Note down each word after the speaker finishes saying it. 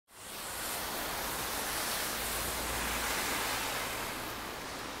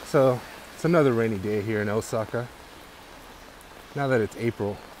So it's another rainy day here in Osaka. Now that it's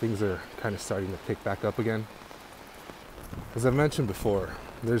April, things are kind of starting to pick back up again. As I've mentioned before,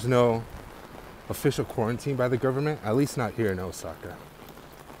 there's no official quarantine by the government, at least not here in Osaka.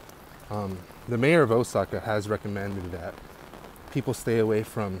 The mayor of Osaka has recommended that people stay away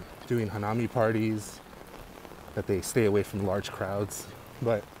from doing hanami parties, that they stay away from large crowds,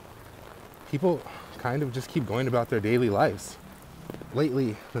 but people kind of just keep going about their daily lives.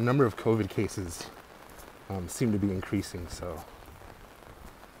 Lately, the number of COVID cases seem to be increasing, so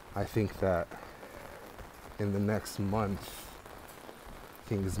I think that in the next month,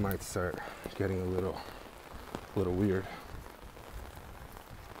 things might start getting a little weird.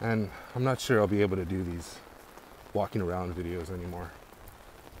 And I'm not sure I'll be able to do these walking around videos anymore.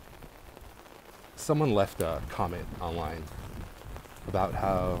 Someone left a comment online about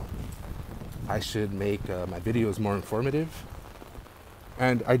how I should make my videos more informative.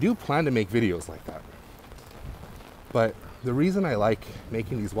 And I do plan to make videos like that. But the reason I like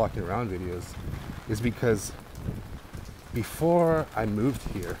making these walking around videos is because before I moved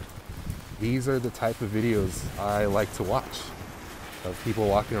here, these are the type of videos I like to watch, of people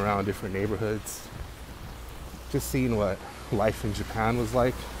walking around different neighborhoods, just seeing what life in Japan was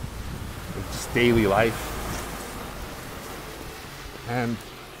like, just daily life. And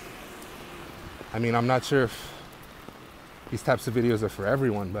I mean, I'm not sure if these types of videos are for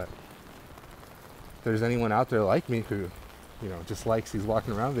everyone, but if there's anyone out there like me who, just likes these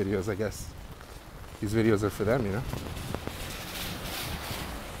walking around videos, I guess these videos are for them,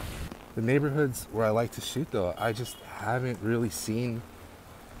 The neighborhoods where I like to shoot, though, I just haven't really seen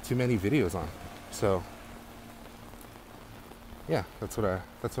too many videos on. So yeah, that's what I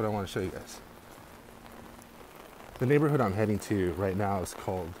want to show you guys. The neighborhood I'm heading to right now is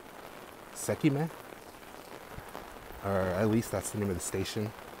called Sekime, or at least that's the name of the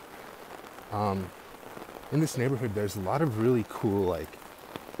station. In this neighborhood, there's a lot of really cool, like,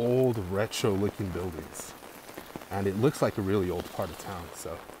 old retro-looking buildings, and it looks like a really old part of town.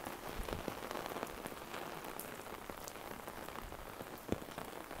 So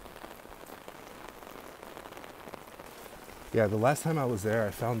yeah, the last time I was there, I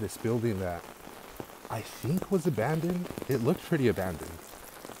found this building that I think was abandoned. It looked pretty abandoned,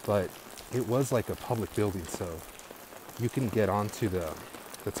 but it was like a public building, so you can get onto the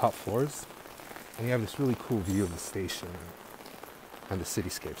top floors, and you have this really cool view of the station and the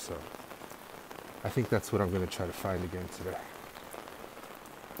cityscape. So I think that's what I'm going to try to find again today.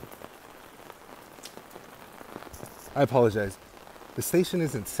 I apologize. The station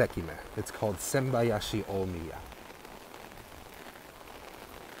isn't Sekime. It's called Senbayashi Omiya.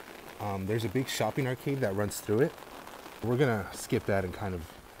 There's a big shopping arcade that runs through it. We're gonna skip that and kind of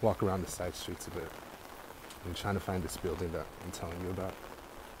walk around the side streets a bit. I'm trying to find this building that I'm telling you about.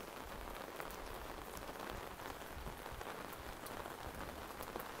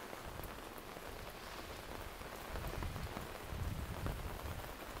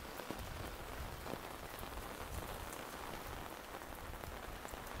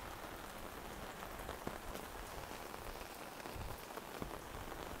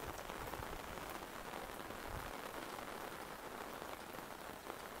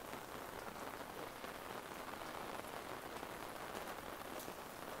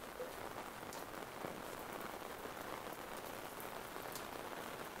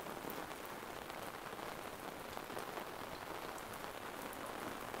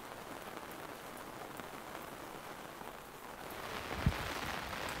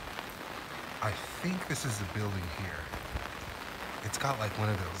 I think this is the building here. It's got like one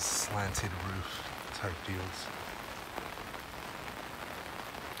of those slanted roof type deals.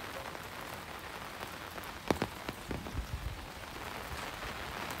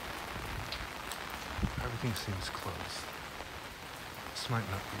 Everything seems closed. This might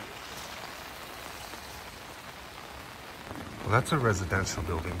not be it. Well, that's a residential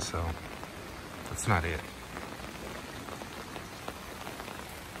building, so that's not it.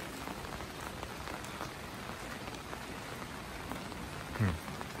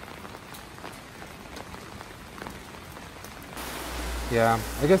 Yeah,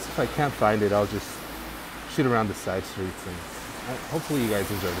 I guess if I can't find it, I'll just shoot around the side streets, and hopefully you guys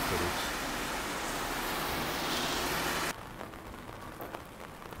enjoy the footage.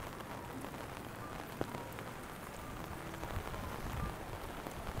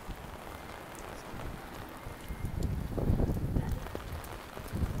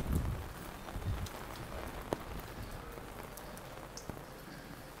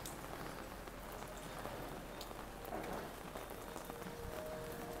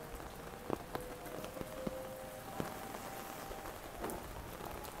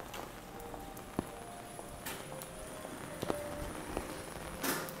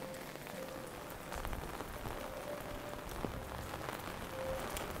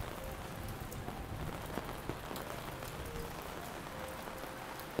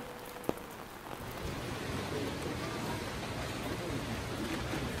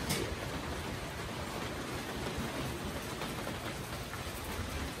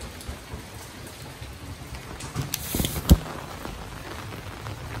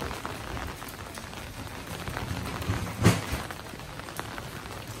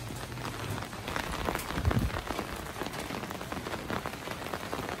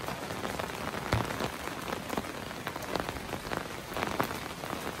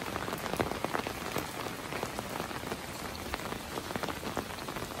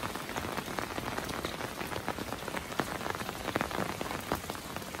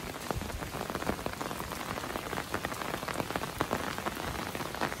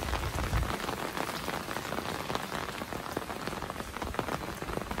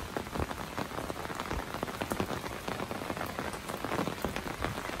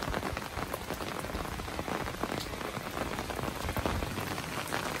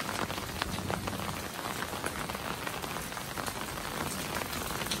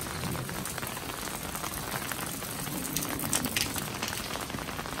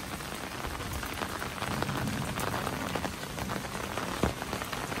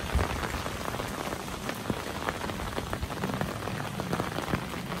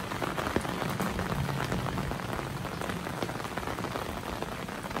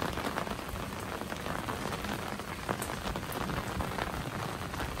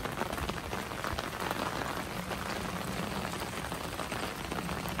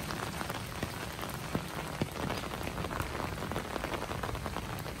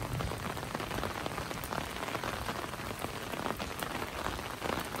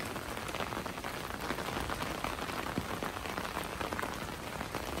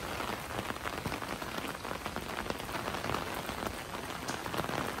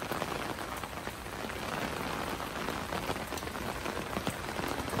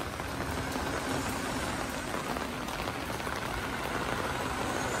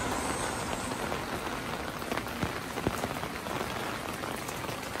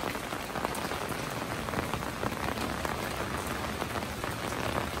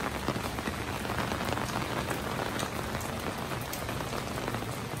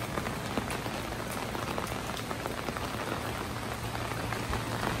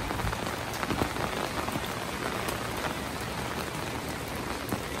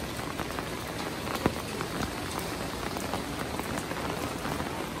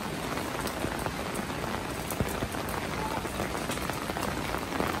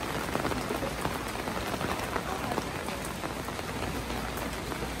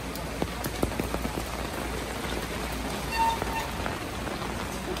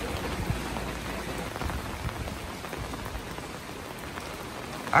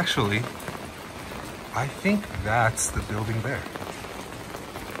 Actually, I think that's the building there.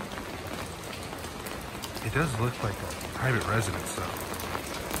 It does look like a private residence though.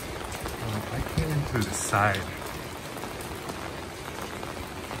 I came in through the side.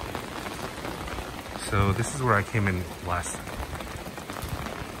 So this is where I came in last time.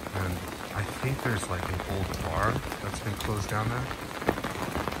 And I think there's like an old bar that's been closed down there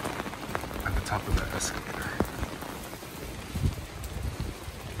at the top of that escalator.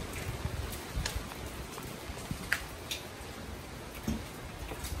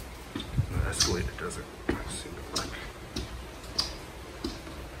 The escalator doesn't seem to work.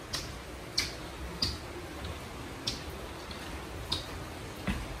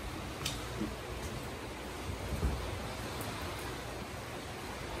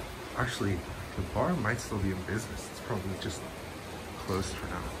 Actually, the bar might still be in business. It's probably just closed for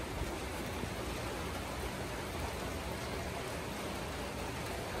now.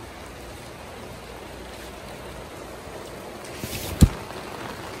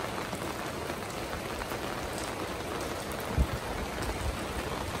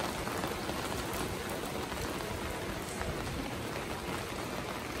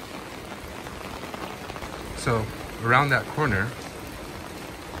 So around that corner,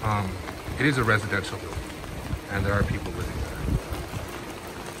 it is a residential building, and there are people living there.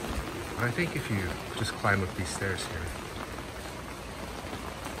 But I think if you just climb up these stairs here,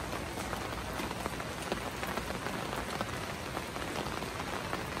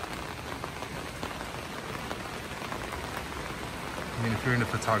 I mean, if you're into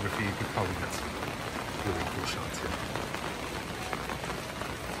photography, you could probably get some really cool shots here.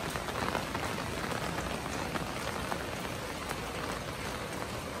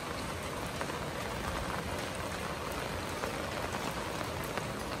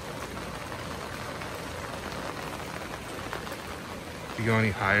 If you go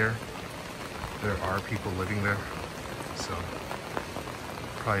any higher, there are people living there, so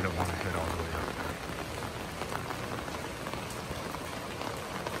probably don't want to head all the way up there.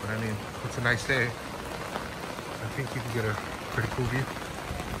 But I mean, it's a nice day. I think you can get a pretty cool view.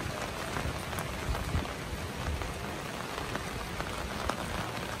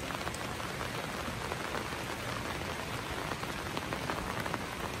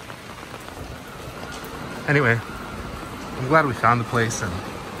 Anyway, I'm glad we found the place, and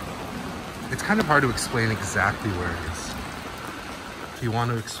it's kind of hard to explain exactly where it is. If you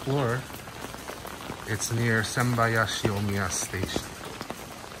want to explore, it's near Senbayashi Omiya Station.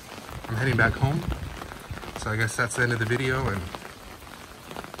 I'm heading back home, so I guess that's the end of the video, and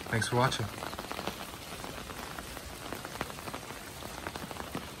thanks for watching.